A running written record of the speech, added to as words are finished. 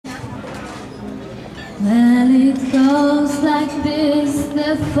Well, it goes like this: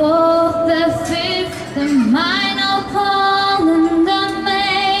 the fourth, the fifth, the minor fall, and the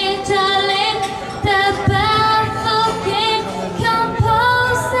major lift, the baffled king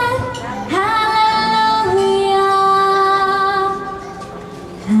composed. Hallelujah,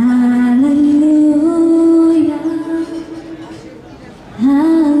 hallelujah,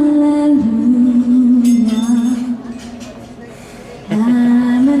 hallelujah,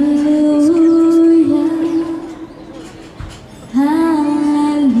 hallelujah,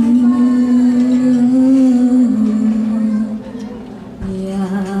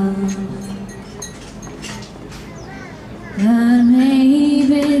 but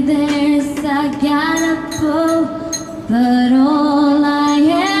maybe there's a God above, but all I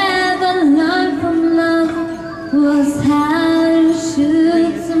ever learned from love was how to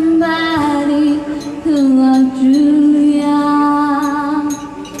shoot somebody who outdrew ya.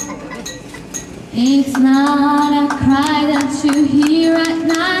 It's not a cry that you hear at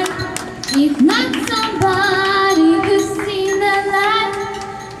night. It's not somebody who's seen the light.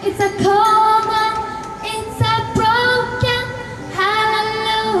 It's a cold one, it's a broken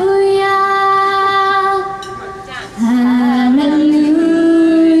hallelujah. Hallelujah.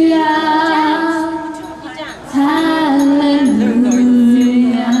 Hallelujah.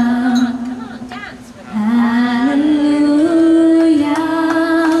 Hallelujah.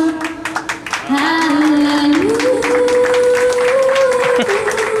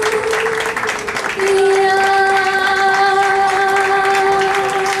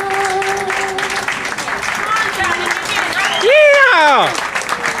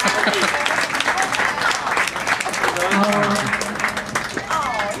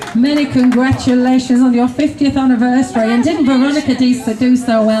 Many congratulations on your 50th anniversary, and didn't Veronika do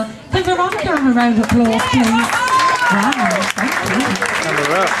so well? Can Veronika have a round of applause, please? Wow, thank you.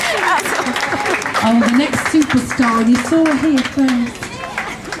 Oh, the next superstar, you saw her here first.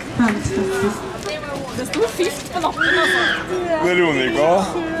 Fantastic. Det stod fisk på lappen alltså. Veronika.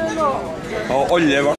 Ja, olje.